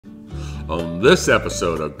On this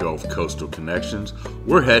episode of Gulf Coastal Connections,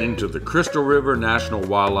 we're heading to the Crystal River National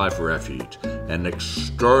Wildlife Refuge, an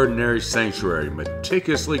extraordinary sanctuary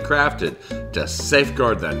meticulously crafted to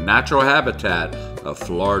safeguard the natural habitat of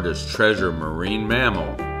Florida's treasure marine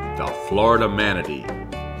mammal, the Florida manatee.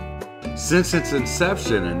 Since its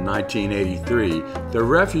inception in 1983, the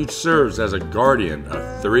refuge serves as a guardian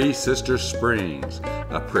of Three Sister Springs,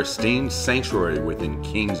 a pristine sanctuary within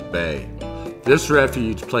Kings Bay. This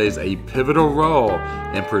refuge plays a pivotal role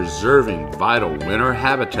in preserving vital winter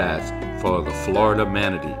habitats for the Florida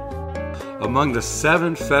manatee. Among the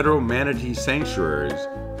 7 federal manatee sanctuaries,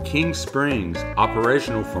 King Springs,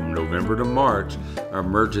 operational from November to March,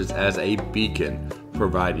 emerges as a beacon,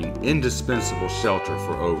 providing indispensable shelter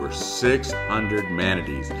for over 600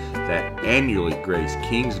 manatees that annually grace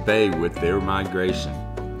Kings Bay with their migration.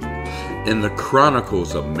 In the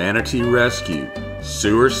Chronicles of Manatee Rescue,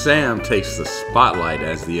 Sewer Sam takes the spotlight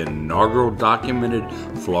as the inaugural documented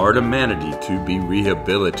Florida manatee to be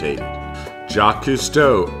rehabilitated. Jacques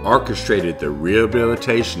Cousteau orchestrated the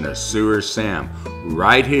rehabilitation of Sewer Sam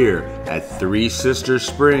right here at Three Sister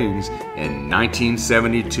Springs in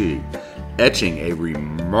 1972, etching a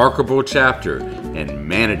remarkable chapter in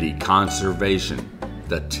manatee conservation.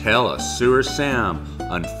 The tale of Sewer Sam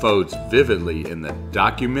unfolds vividly in the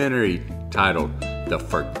documentary titled The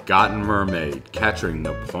Forgotten Mermaid, capturing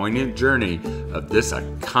the poignant journey of this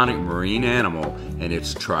iconic marine animal and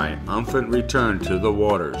its triumphant return to the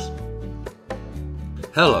waters.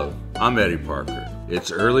 Hello, I'm Eddie Parker.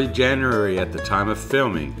 It's early January at the time of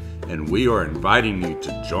filming, and we are inviting you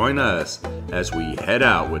to join us as we head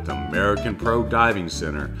out with American Pro Diving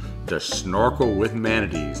Center to snorkel with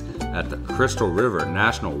manatees at the Crystal River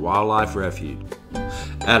National Wildlife Refuge.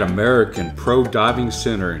 At American Pro Diving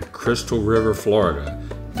Center in Crystal River, Florida,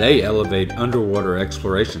 they elevate underwater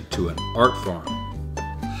exploration to an art form.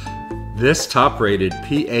 This top-rated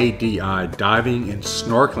PADI diving and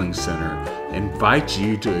snorkeling center invites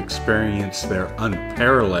you to experience their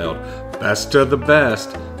unparalleled best of the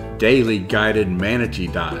best daily guided manatee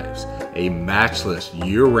dives, a matchless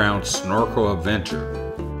year-round snorkel adventure.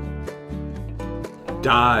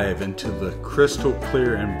 Dive into the crystal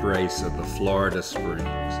clear embrace of the Florida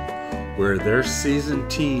Springs, where their seasoned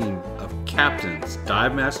team of captains,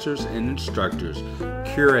 dive masters, and instructors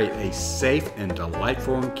curate a safe and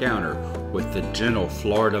delightful encounter with the gentle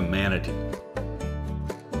Florida manatee.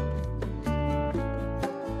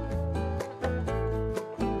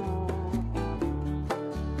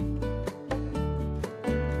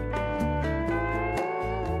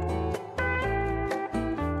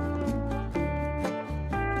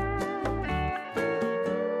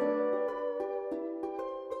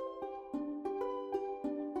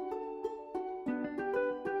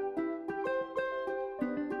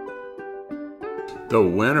 The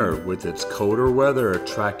winter, with its colder weather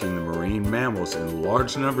attracting the marine mammals in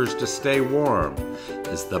large numbers to stay warm,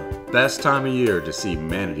 is the best time of year to see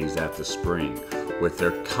manatees at the spring, with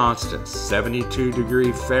their constant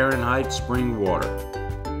 72-degree Fahrenheit spring water.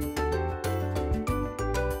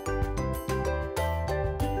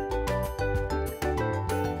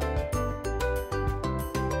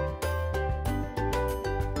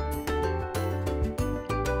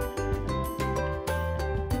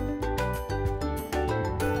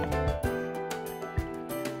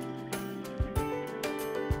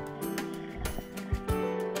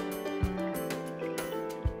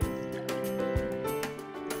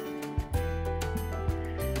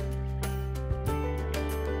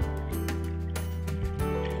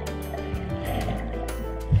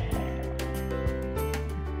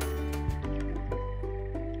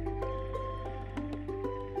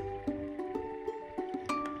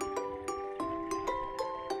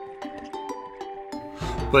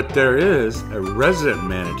 But there is a resident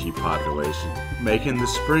manatee population, making the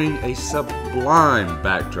spring a sublime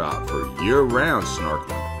backdrop for year-round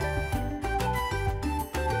snorkeling.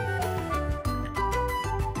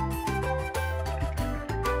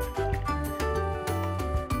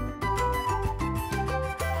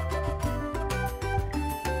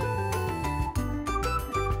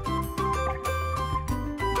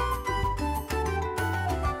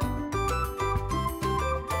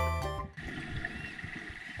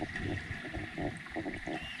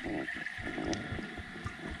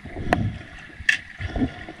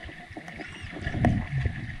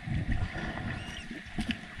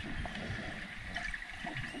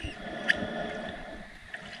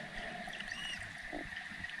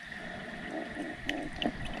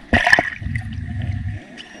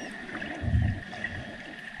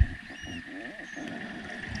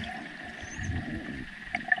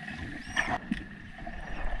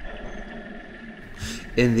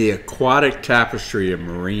 In the aquatic tapestry of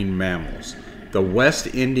marine mammals, the West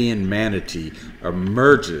Indian manatee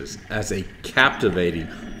emerges as a captivating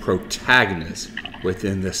protagonist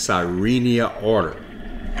within the Sirenia order.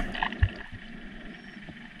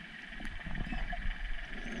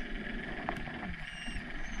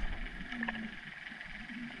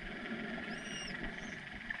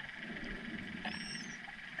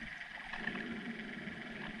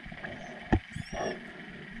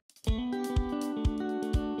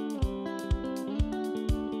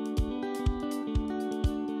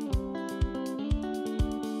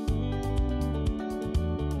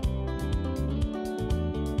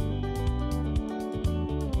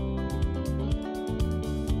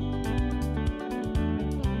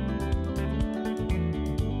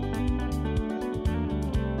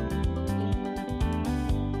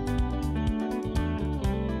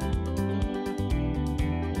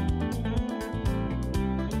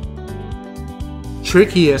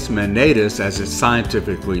 Trichius manatus, as it's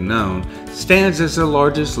scientifically known, stands as the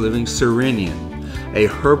largest living sirenian, a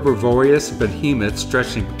herbivorous behemoth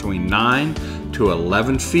stretching between 9 to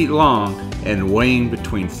 11 feet long and weighing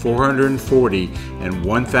between 440 and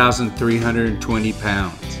 1,320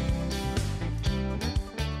 pounds.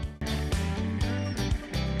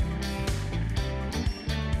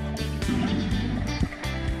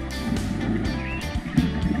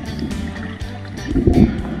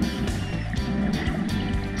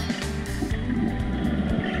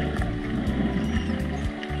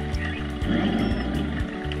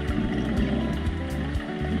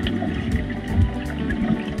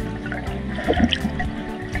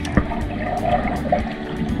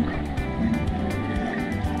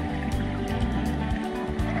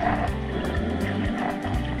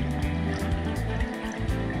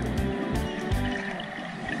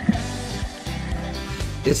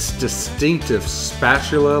 Its distinctive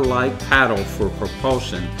spatula-like paddle for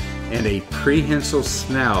propulsion and a prehensile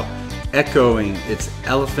snout echoing its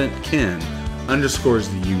elephant kin underscores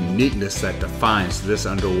the uniqueness that defines this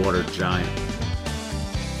underwater giant.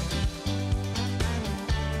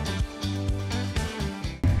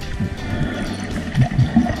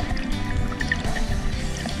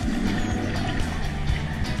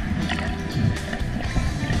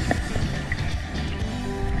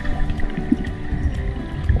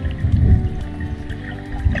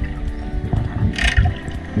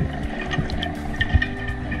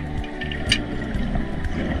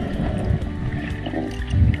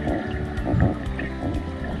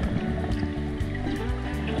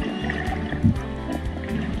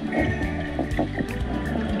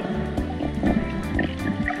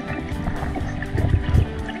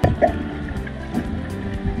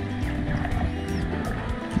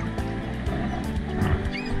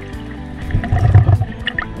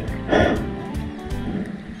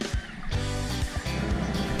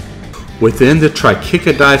 Within the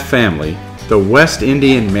Trichicidae family, the West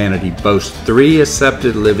Indian manatee boasts 3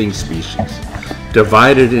 accepted living species,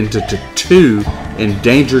 divided into 2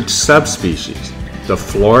 endangered subspecies, the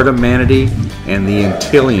Florida manatee and the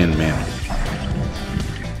Antillean manatee.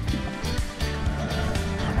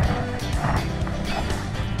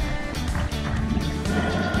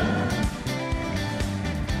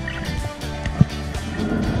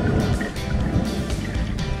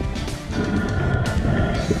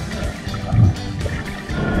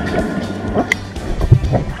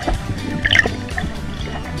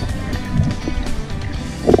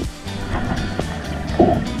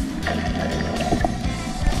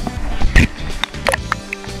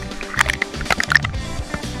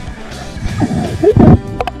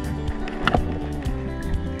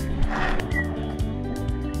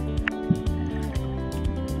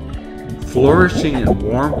 Flourishing in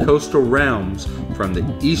warm coastal realms from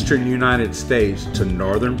the eastern United States to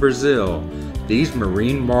northern Brazil, these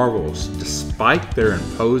marine marvels, despite their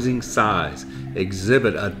imposing size,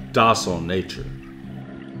 exhibit a docile nature.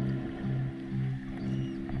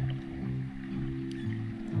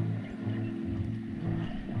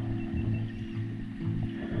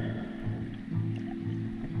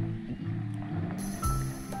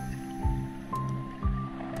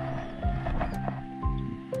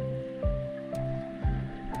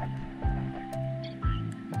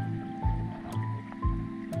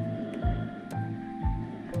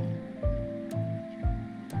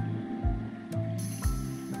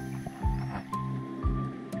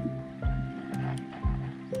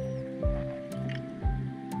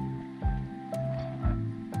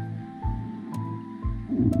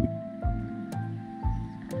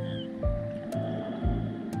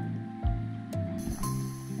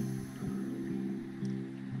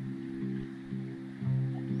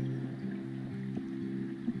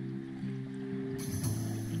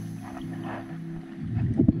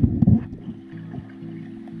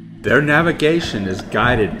 Their navigation is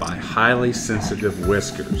guided by highly sensitive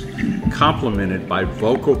whiskers, complemented by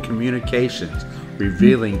vocal communications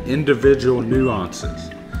revealing individual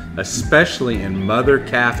nuances, especially in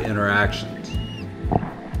mother-calf interactions.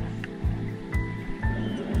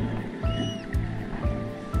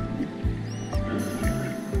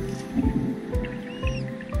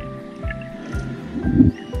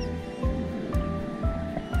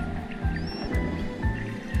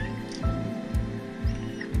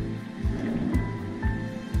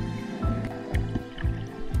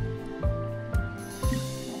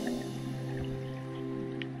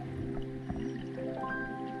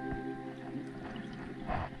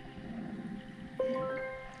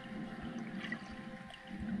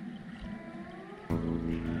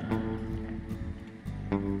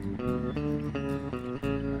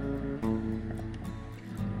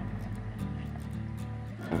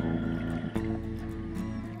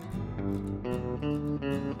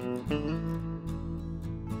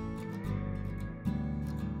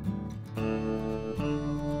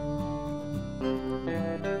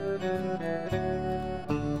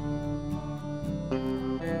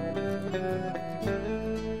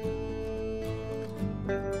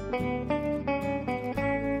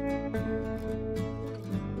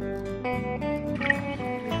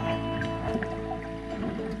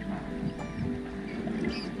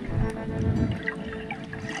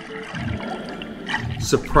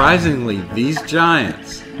 Surprisingly, these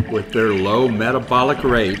giants, with their low metabolic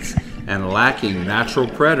rates and lacking natural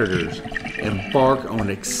predators, embark on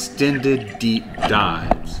extended deep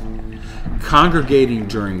dives, congregating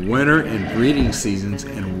during winter and breeding seasons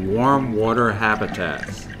in warm water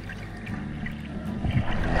habitats.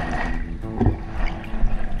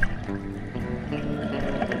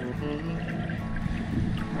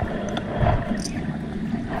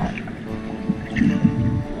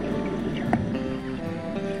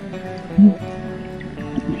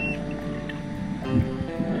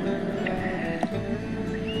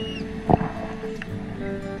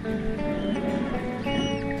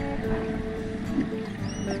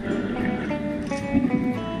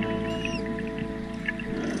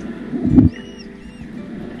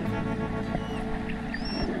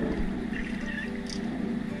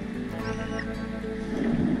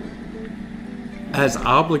 As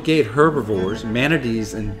obligate herbivores,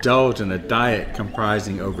 manatees indulge in a diet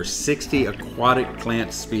comprising over 60 aquatic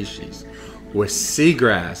plant species, with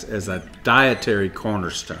seagrass as a dietary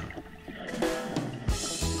cornerstone.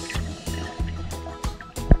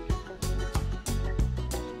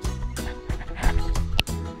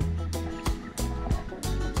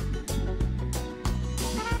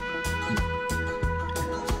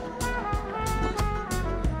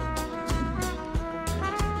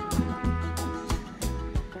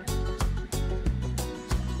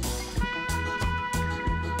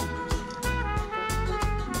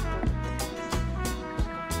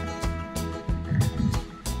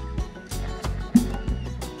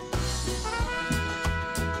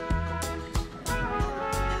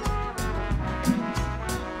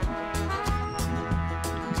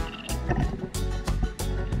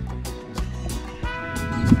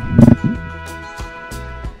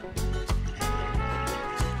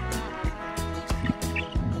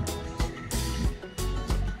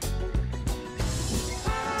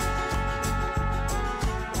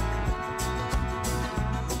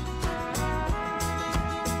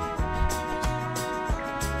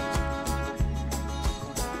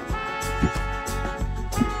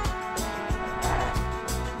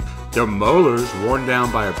 Their molars, worn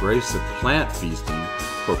down by abrasive plant feasting,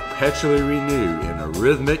 perpetually renew in a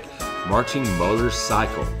rhythmic, marching molar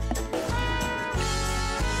cycle.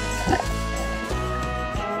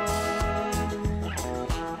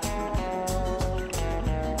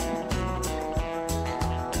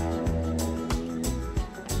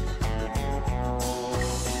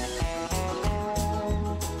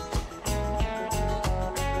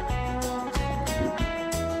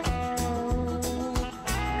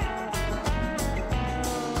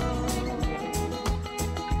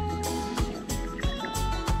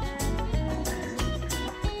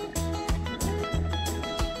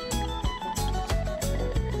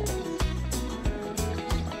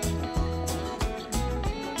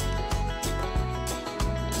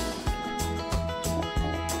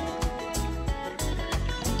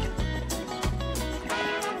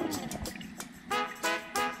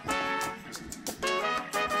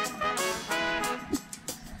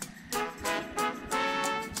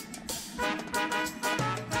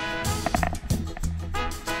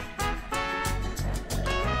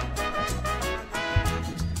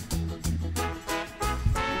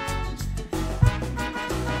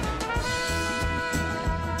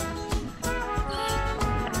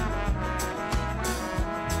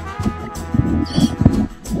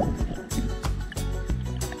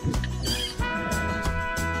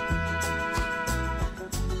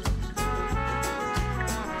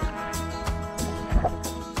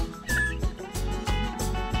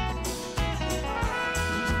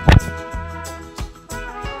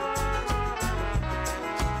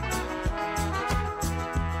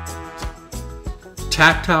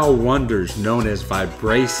 tactile wonders known as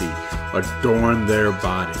vibration adorn their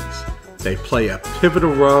bodies. They play a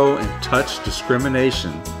pivotal role in touch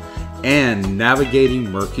discrimination and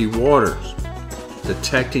navigating murky waters,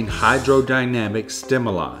 detecting hydrodynamic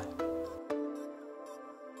stimuli.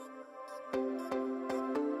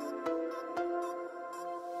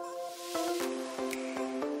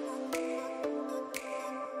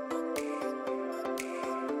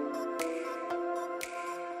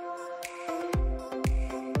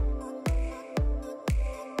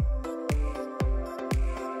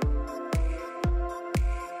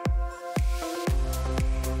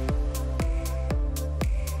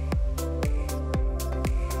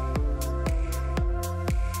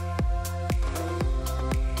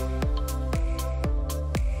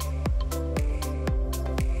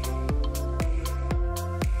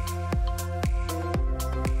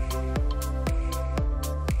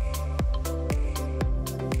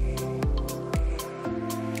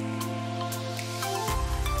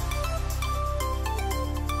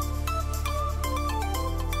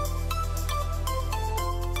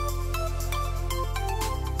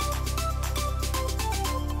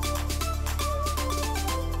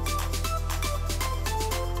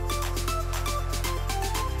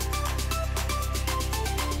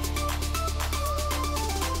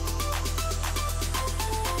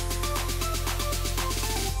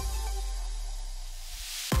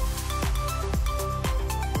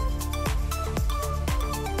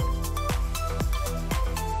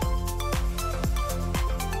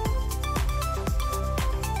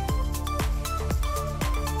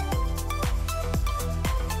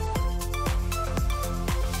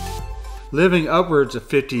 Living upwards of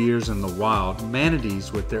 50 years in the wild,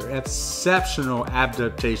 manatees with their exceptional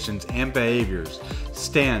adaptations and behaviors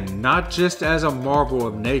stand not just as a marvel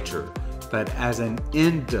of nature, but as an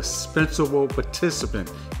indispensable participant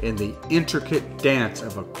in the intricate dance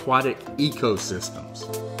of aquatic ecosystems.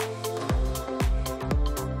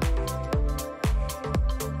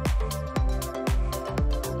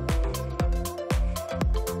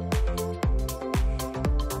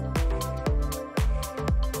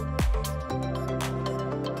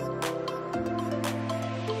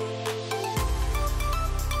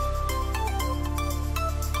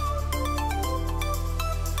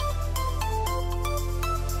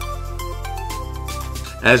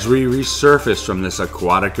 As we resurface from this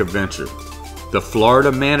aquatic adventure, the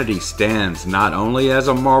Florida manatee stands not only as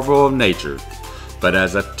a marvel of nature, but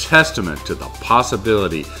as a testament to the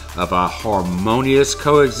possibility of a harmonious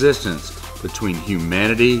coexistence between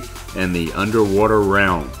humanity and the underwater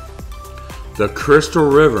realm. The Crystal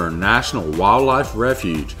River National Wildlife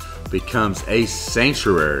Refuge becomes a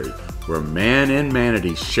sanctuary where man and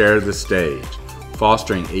manatee share the stage,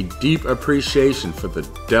 fostering a deep appreciation for the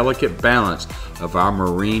delicate balance of our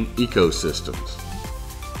marine ecosystems.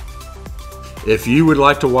 If you would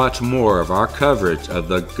like to watch more of our coverage of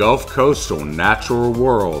the Gulf Coastal natural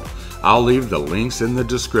world, I'll leave the links in the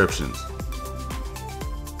descriptions.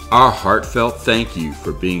 Our heartfelt thank you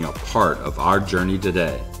for being a part of our journey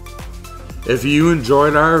today. If you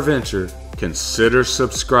enjoyed our adventure, consider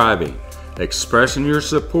subscribing, expressing your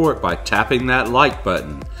support by tapping that like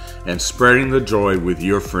button, and spreading the joy with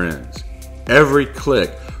your friends. Every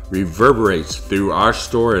click reverberates through our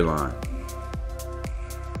storyline.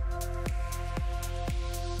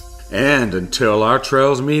 And until our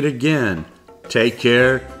trails meet again, take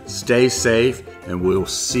care, stay safe, and we'll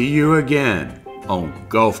see you again on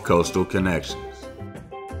Gulf Coastal Connection.